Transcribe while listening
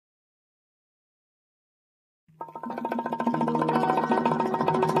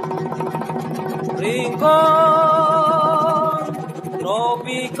tropical,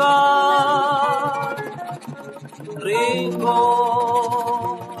 rincón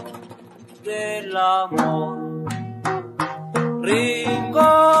del amor, rincón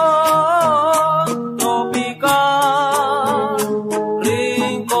tropical,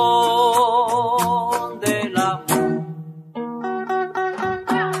 rincón del amor.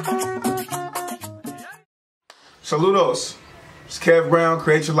 Saludos. It's Kev Brown,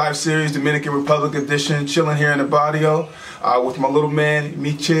 Create Your Life Series, Dominican Republic edition, chilling here in the barrio with my little man,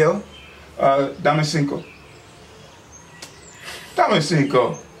 Michel. Dame cinco. Dame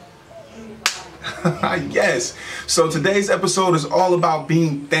cinco. Yes. So today's episode is all about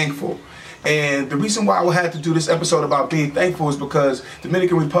being thankful. And the reason why I had to do this episode about being thankful is because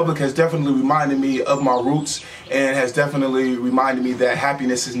Dominican Republic has definitely reminded me of my roots and has definitely reminded me that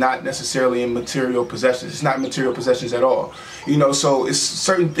happiness is not necessarily in material possessions. It's not material possessions at all. You know, so it's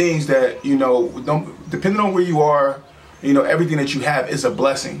certain things that, you know, depending on where you are, you know, everything that you have is a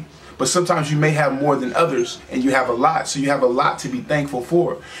blessing. But sometimes you may have more than others and you have a lot, so you have a lot to be thankful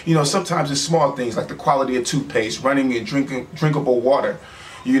for. You know, sometimes it's small things like the quality of toothpaste, running and drinking drinkable water,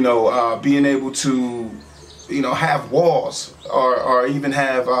 you know, being able to, you know, have walls or even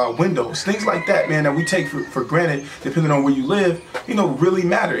have windows, things like that, man, that we take for granted depending on where you live, you know, really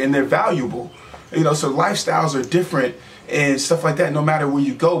matter and they're valuable. You know, so lifestyles are different and stuff like that no matter where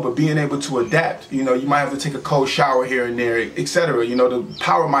you go, but being able to adapt, you know, you might have to take a cold shower here and there, etc. You know, the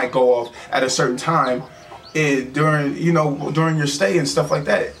power might go off at a certain time during your stay and stuff like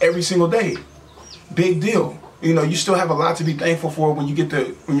that every single day. Big deal. You know, you still have a lot to be thankful for when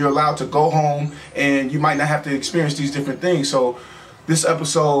you're allowed to go home and you might not have to experience these different things. So this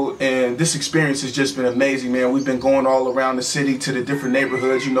episode and this experience has just been amazing, man. We've been going all around the city to the different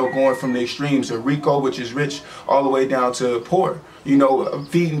neighborhoods, you know, going from the extremes of Rico, which is rich, all the way down to poor, you know,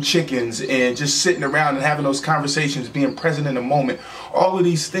 feeding chickens and just sitting around and having those conversations, being present in the moment. All of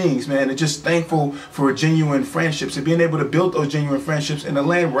these things, man, and just thankful for genuine friendships and being able to build those genuine friendships in a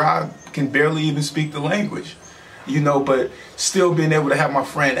land where I can barely even speak the language. You know, but still being able to have my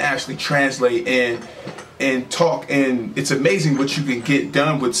friend Ashley translate and talk, and it's amazing what you can get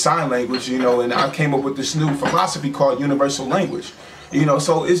done with sign language, you know, and I came up with this new philosophy called universal language, you know,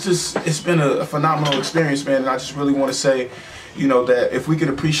 so it's been a phenomenal experience, man, and I just really want to say, you know, that if we can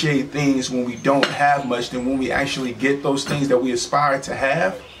appreciate things when we don't have much, then when we actually get those things that we aspire to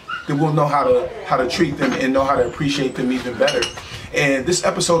have, then we'll know how to treat them and know how to appreciate them even better. And this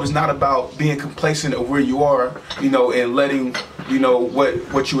episode is not about being complacent of where you are, you know, and letting, you know,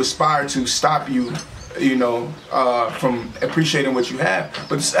 what you aspire to stop you, you know, from appreciating what you have.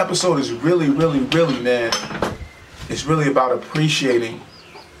 But this episode is really, man, it's really about appreciating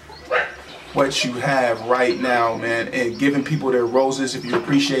what you have right now, man, and giving people their roses if you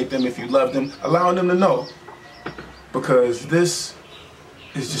appreciate them, if you love them, allowing them to know. Because this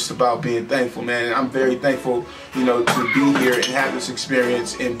is just about being thankful, man. And I'm very thankful, you know, to be here and have this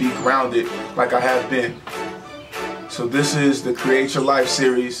experience and be grounded like I have been. So this is the Create Your Life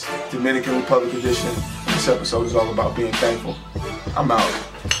Series, Dominican Republic edition. This episode is all about being thankful. I'm out.